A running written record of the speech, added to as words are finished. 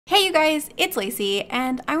Hey you guys, it's Lacy,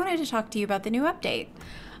 and I wanted to talk to you about the new update.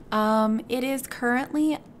 It is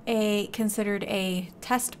currently considered a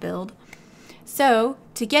test build. So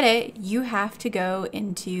to get it, you have to go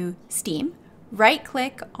into Steam, right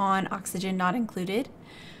click on Oxygen Not Included,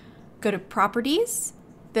 go to Properties,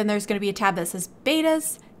 then there's going to be a tab that says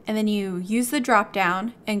Betas, and then you use the drop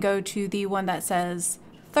down and go to the one that says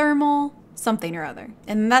Thermal something or other.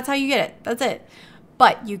 And that's how you get it. That's it.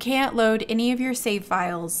 But you can't load any of your save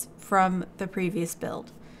files from the previous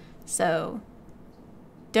build. So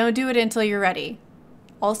don't do it until you're ready.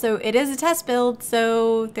 Also, it is a test build,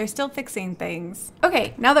 so they're still fixing things.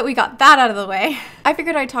 Okay, now that we got that out of the way, I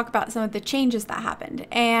figured I'd talk about some of the changes that happened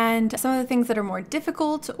and some of the things that are more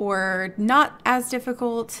difficult or not as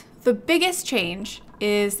difficult. The biggest change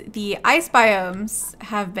is the ice biomes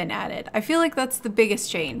have been added. I feel like that's the biggest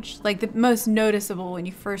change, like the most noticeable when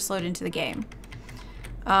you first load into the game.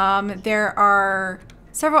 There are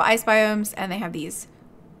several ice biomes, and they have these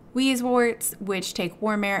wheezeworts, which take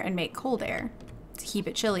warm air and make cold air to keep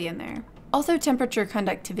it chilly in there. Also, temperature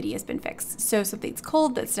conductivity has been fixed. So if something's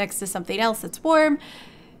cold that's next to something else that's warm,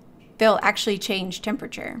 they'll actually change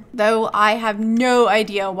temperature. Though I have no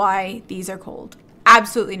idea why these are cold.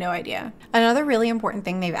 Absolutely no idea. Another really important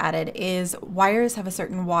thing they've added is wires have a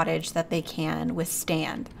certain wattage that they can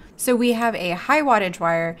withstand. So we have a high wattage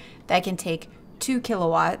wire that can take 2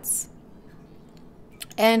 kilowatts,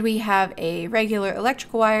 and we have a regular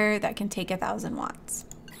electrical wire that can take 1,000 watts,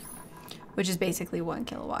 which is basically 1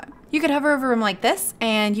 kilowatt. You could hover over them like this,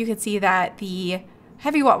 and you could see that the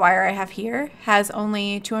heavy watt wire I have here has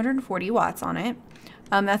only 240 watts on it.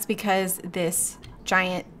 That's because this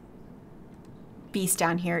giant beast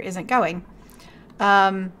down here isn't going.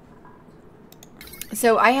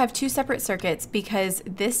 So I have two separate circuits because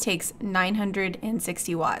this takes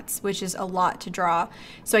 960 watts, which is a lot to draw.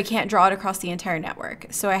 So I can't draw it across the entire network.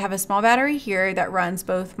 So I have a small battery here that runs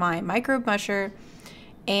both my microbe musher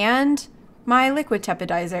and my liquid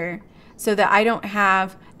tepidizer, so that I don't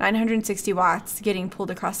have 960 watts getting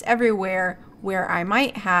pulled across everywhere where I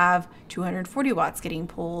might have 240 watts getting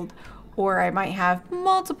pulled, or I might have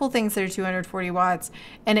multiple things that are 240 watts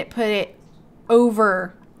and it put it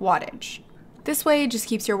over wattage. This way it just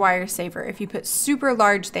keeps your wires safer. If you put super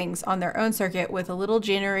large things on their own circuit with a little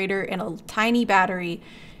generator and a tiny battery,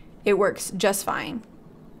 it works just fine.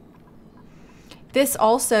 This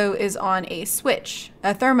also is on a switch,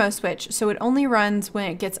 a thermo switch, so it only runs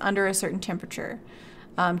when it gets under a certain temperature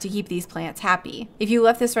to keep these plants happy. If you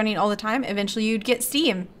left this running all the time, eventually you'd get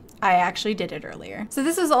steam. I actually did it earlier. So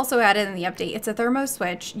this was also added in the update. It's a thermo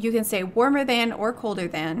switch. You can say warmer than or colder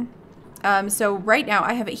than. So right now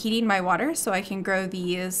I have it heating my water so I can grow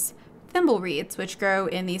these thimbleweeds, which grow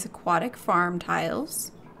in these aquatic farm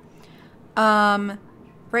tiles.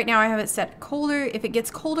 Right now I have it set colder. If it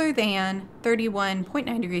gets colder than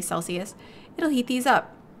 31.9 degrees Celsius, it'll heat these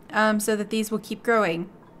up so that these will keep growing.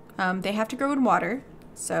 They have to grow in water,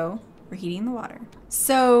 so we're heating the water.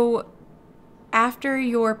 So after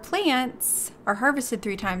your plants are harvested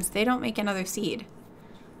 3 times, they don't make another seed.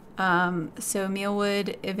 So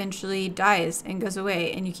mealwood eventually dies and goes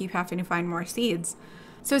away, and you keep having to find more seeds.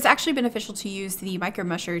 So it's actually beneficial to use the micro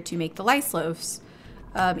musher to make the lice loaves,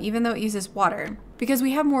 even though it uses water, because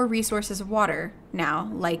we have more resources of water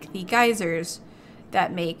now, like the geysers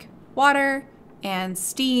that make water and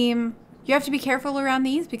steam. You have to be careful around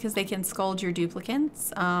these because they can scald your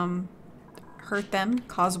duplicants, hurt them,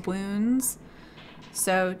 cause wounds.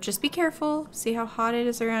 So just be careful. See how hot it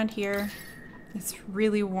is around here. It's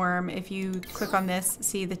really warm. If you click on this,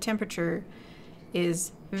 see the temperature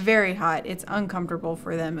is very hot. It's uncomfortable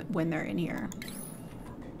for them when they're in here.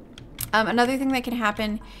 Another thing that can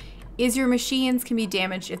happen is your machines can be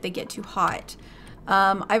damaged if they get too hot.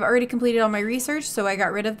 I've already completed all my research, so I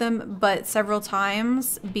got rid of them, but several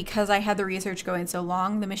times, because I had the research going so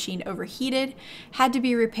long, the machine overheated, had to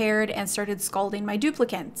be repaired, and started scalding my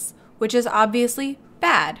duplicants, which is obviously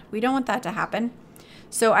bad. We don't want that to happen.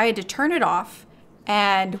 So I had to turn it off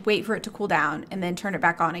and wait for it to cool down and then turn it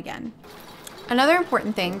back on again. Another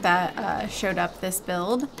important thing that showed up this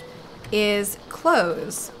build is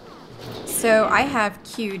clothes. So I have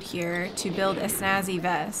queued here to build a snazzy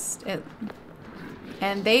vest.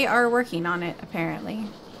 And they are working on it, apparently.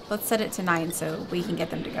 Let's set it to 9 so we can get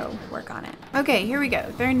them to go work on it. Okay, here we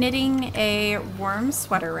go. They're knitting a warm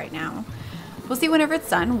sweater right now. We'll see whenever it's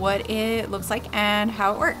done what it looks like and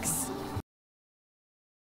how it works.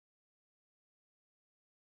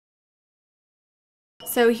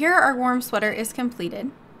 So here our warm sweater is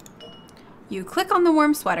completed. You click on the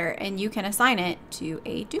warm sweater and you can assign it to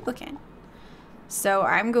a duplicant. So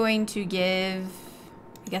I'm going to give,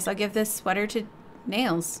 I guess I'll give this sweater to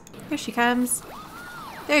Nails. Here she comes.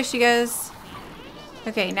 There she goes.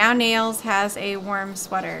 Okay, now Nails has a warm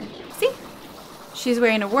sweater. See? She's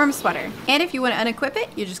wearing a warm sweater. And if you want to unequip it,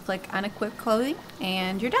 you just click unequip clothing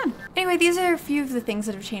and you're done. Anyway, these are a few of the things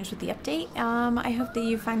that have changed with the update. I hope that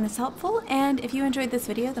you find this helpful. And if you enjoyed this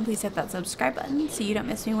video, then please hit that subscribe button so you don't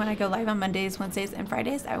miss me when I go live on Mondays, Wednesdays, and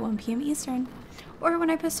Fridays at 1 p.m. Eastern, or when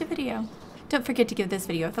I post a video. Don't forget to give this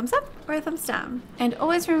video a thumbs up or a thumbs down. And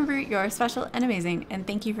always remember, you're special and amazing, and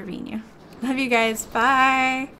thank you for being you. Love you guys. Bye.